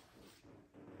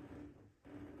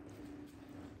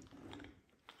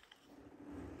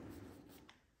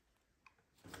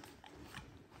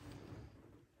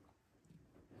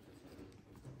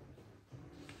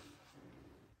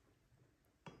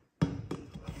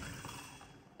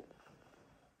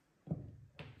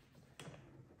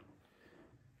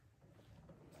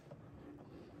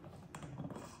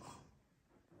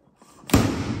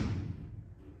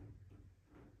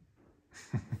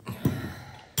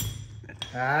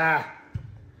 Ah!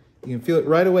 You can feel it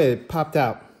right away. It popped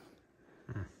out.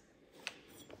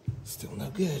 Still no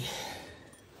good.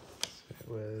 It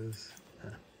was.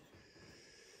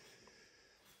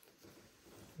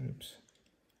 Oops.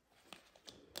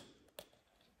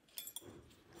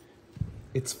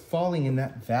 It's falling in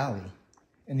that valley.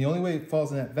 And the only way it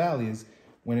falls in that valley is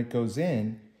when it goes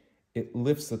in, it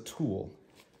lifts the tool.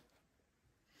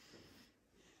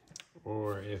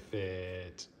 Or if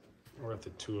the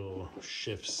tool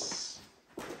shifts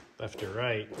left or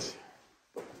right,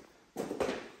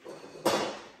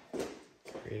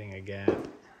 creating a gap.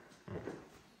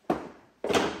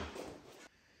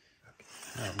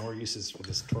 More uses for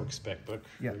this torque spec book.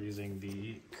 Yep. We're using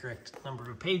the correct number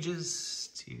of pages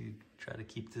to try to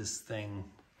keep this thing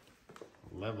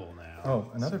level now.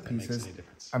 Oh, another See if that piece makes is any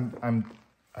difference.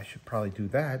 I should probably do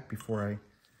that before I.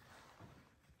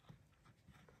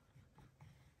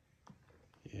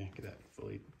 Yeah, get that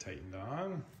fully tightened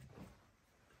on.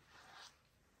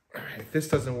 All right, if this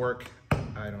doesn't work,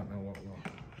 I don't know what will.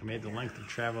 I made the length of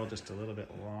travel just a little bit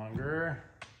longer.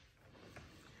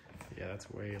 Yeah, that's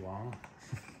way long.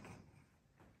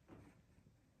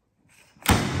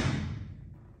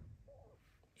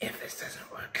 If this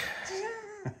doesn't work.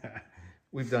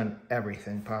 We've done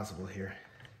everything possible here.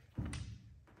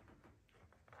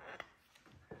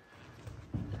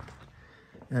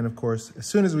 And of course, as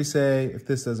soon as we say, if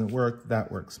this doesn't work,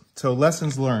 that works. So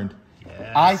lessons learned.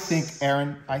 Yes. I think,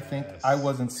 Aaron, Yes. I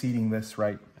wasn't seating this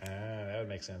right. That would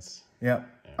make sense. Yep.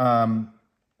 Yeah.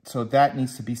 So that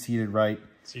needs to be seated right.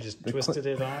 So you just twisted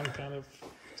it on kind of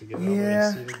to get it all the way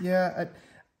Yeah, seated? yeah.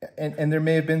 And there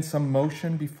may have been some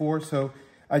motion before, so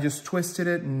I just twisted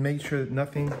it and made sure that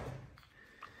nothing...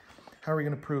 How are we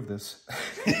going to prove this?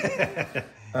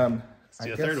 Let's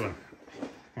do a third one.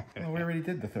 Well, we already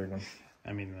did the third one.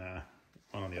 I mean,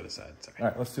 one on the other side. Sorry. All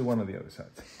right, let's do one on the other side.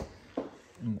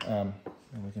 And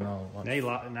we can all watch.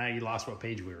 Now you lost what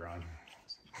page we were on.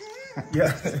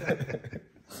 Yeah.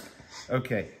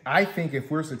 Okay, I think if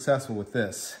we're successful with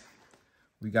this,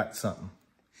 we got something.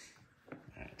 All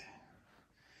right.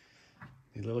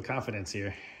 Need a little confidence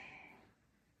here.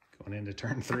 Going into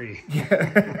turn 3.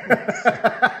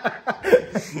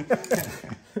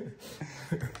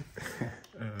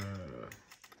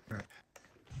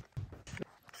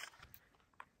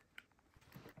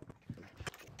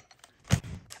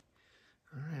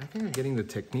 I think I'm getting the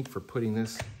technique for putting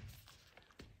this.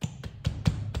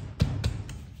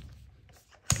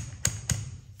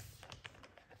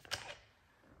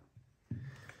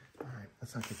 All right,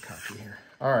 let's not get cocky here.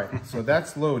 All right, so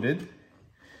that's loaded.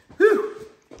 Whew.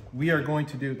 We are going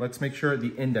to do, let's make sure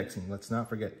the indexing, let's not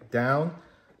forget, down,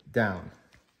 down.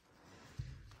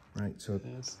 Right, so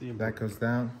that goes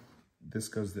down, this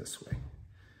goes this way.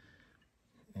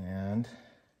 And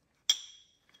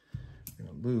we're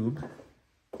gonna lube.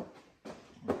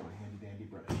 My handy dandy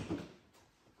brush.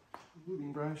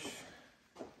 Lubing brush.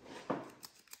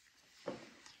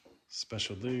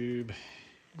 Special lube.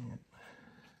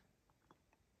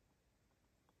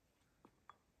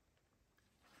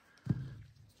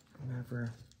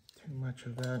 over too much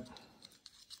of that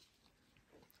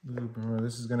lube. Remember,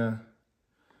 this is gonna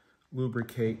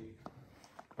lubricate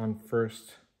on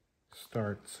first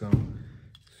start, so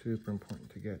super important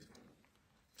to get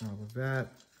all of that.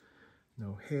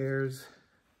 No hairs.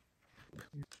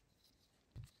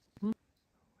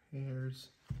 Hairs.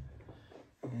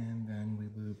 And then we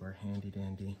lube our handy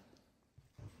dandy.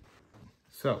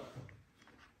 So,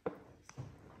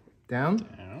 down.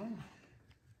 Down.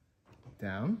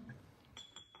 Down.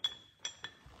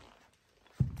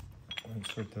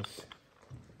 Insert this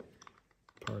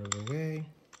part of the way.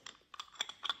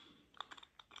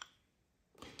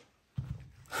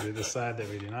 To the side that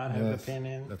we do not have the pin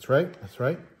in. That's right. That's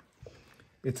right.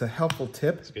 It's a helpful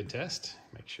tip. It's a good test.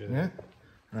 Make sure that. Yeah.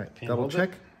 All right. Double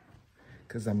check,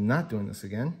 because I'm not doing this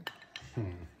again.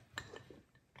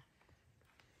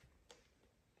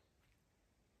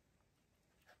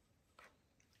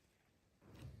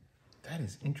 That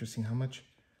is interesting how much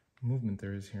movement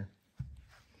there is here.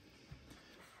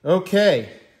 Okay.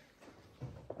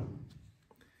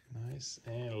 Nice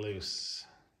and loose.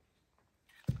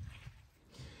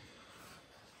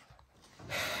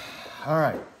 All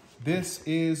right. This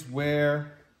is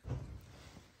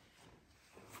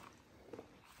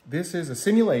a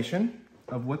simulation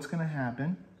of what's going to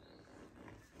happen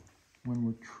when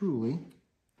we're truly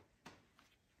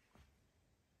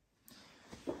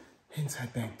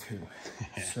inside bank 2.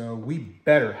 So we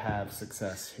better have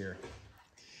success here.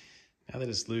 Now that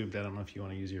it's lubed, I don't know if you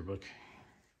want to use your book.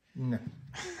 No.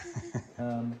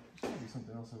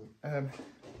 Something else.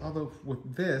 Although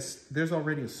with this, there's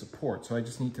already a support, so I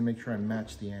just need to make sure I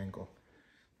match the angle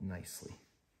nicely.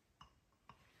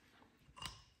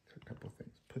 So a couple of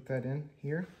things. Put that in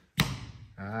here.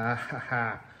 Ah ha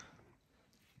ha.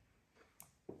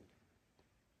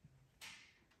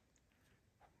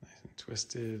 Nice and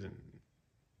twisted and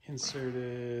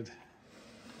inserted.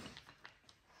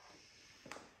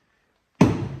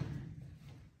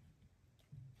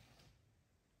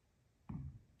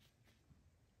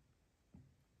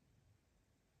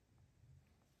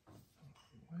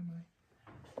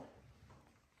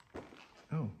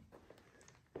 Oh.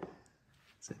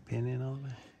 Is that pin in all the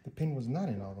way? The pin was not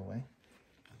in all the way.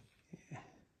 Yeah.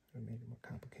 I made it more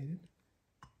complicated.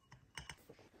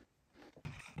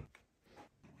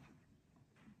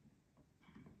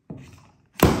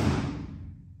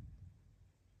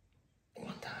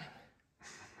 One time.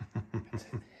 That's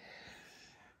it.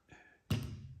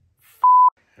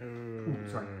 Ooh,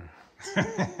 sorry.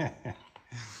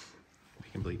 We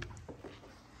can bleep.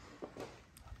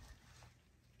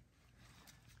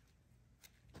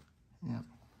 Yeah.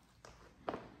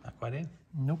 Not quite in?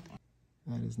 Nope.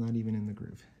 That is not even in the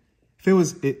groove. If it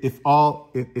was,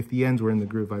 if the ends were in the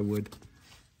groove, I would.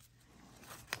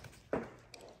 God,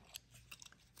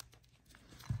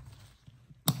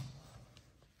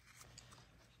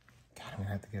 I'm gonna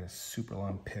have to get a super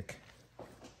long pick.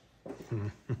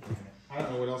 I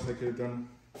don't know what else I could have done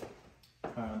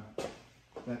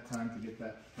that time to get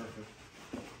that perfect.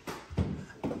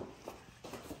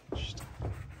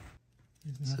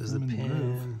 This is the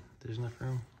pin. There's enough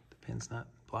room. The pin's not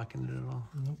blocking it at all.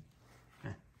 Nope.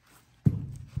 Eh.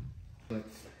 But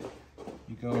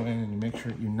you go in and you make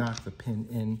sure you knock the pin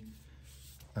in.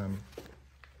 I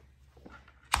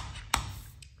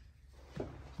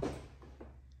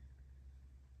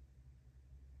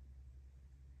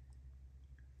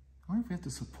wonder if we have to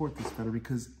support this better,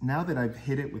 because now that I've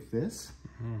hit it with this,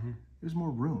 there's more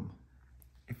room.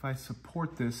 If I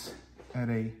support this at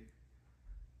a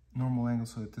normal angle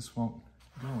so that this won't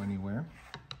go anywhere.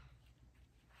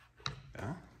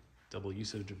 Yeah. Double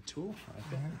usage of tool. I like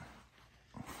that.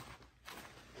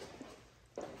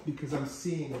 Because I'm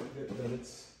seeing that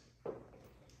it's...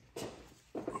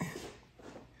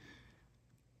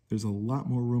 There's a lot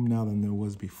more room now than there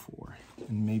was before.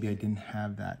 And maybe I didn't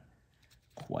have that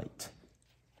quite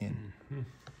in.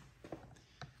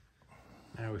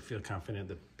 Now we feel confident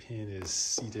the pin is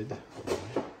seated.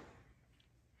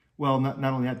 Well, not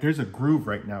only that, there's a groove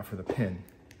right now for the pin.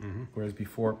 Whereas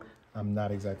before, I'm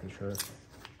not exactly sure if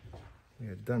we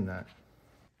had done that.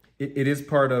 It is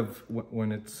part of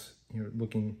when it's,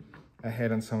 looking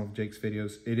ahead on some of Jake's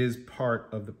videos, it is part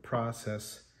of the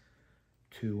process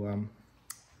to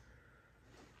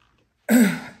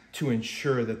to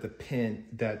ensure that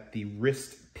the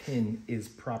wrist pin is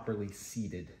properly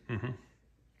seated.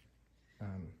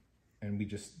 And we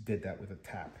just did that with a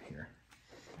tap here.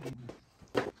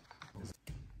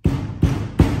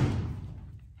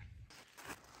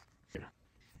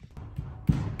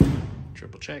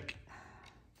 Triple check.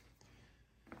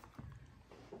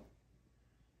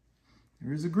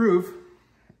 There's a groove.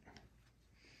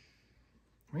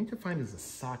 I need to find is a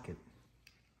socket.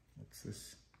 What's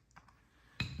this?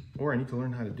 Or I need to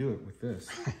learn how to do it with this.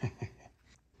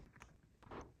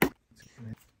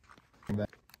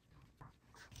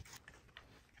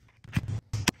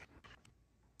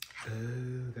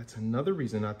 That's another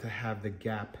reason not to have the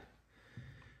gap.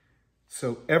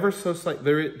 So ever so slight,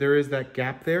 there is that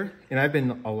gap there, and I've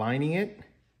been aligning it,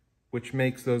 which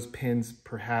makes those pins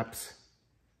perhaps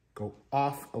go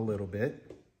off a little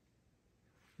bit.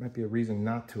 Might be a reason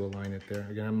not to align it there.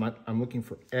 Again, I'm looking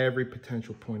for every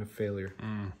potential point of failure.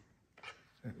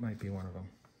 That might be one of them.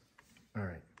 All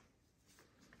right.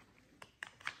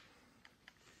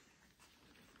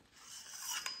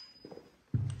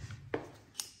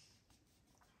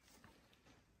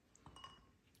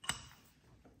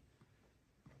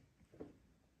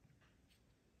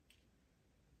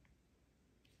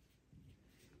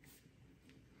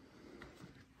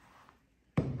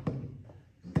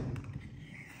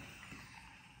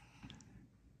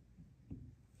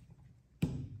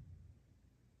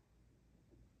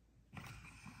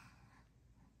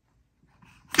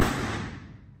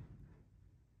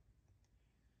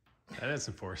 That is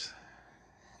some force.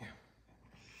 Yeah.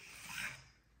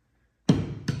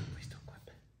 Please don't clip.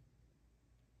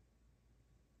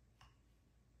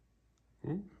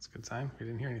 Ooh, that's a good sign. We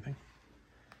didn't hear anything.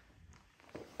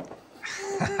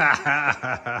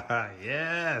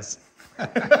 Yes.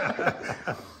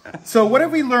 So what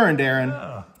have we learned, Aaron?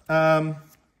 Oh.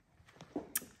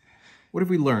 What have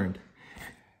we learned?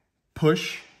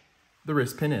 Push the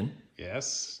wrist pin in.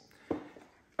 Yes.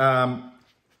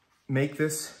 Make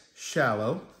this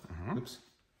shallow. Oops.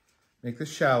 Make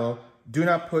this shallow. Do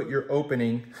not put your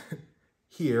opening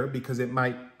here because it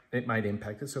might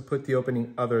impact it. So put the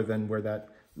opening other than where that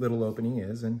little opening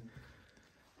is, and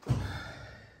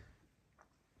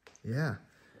yeah.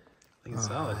 I think it's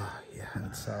solid. Yeah,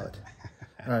 it's solid.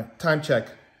 All right, time check.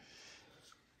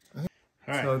 All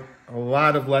right. So a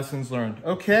lot of lessons learned.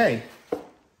 Okay.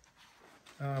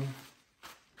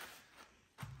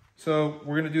 So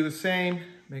we're gonna do the same.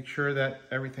 Make sure that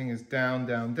everything is down,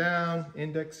 down, down,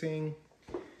 indexing.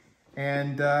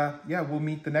 And yeah, we'll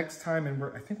meet the next time, and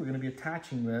I think we're gonna be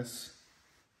attaching this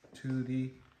to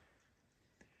the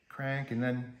crank, and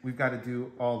then we've got to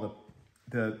do all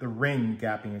the ring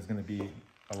gapping is gonna be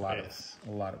a lot of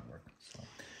work. So.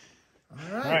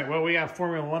 All right, well, we got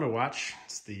Formula One to watch.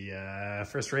 It's the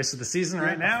first race of the season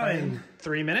right now in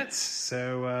 3 minutes.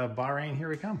 So Bahrain, here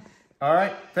we come. All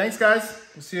right, thanks guys.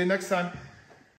 We'll see you next time.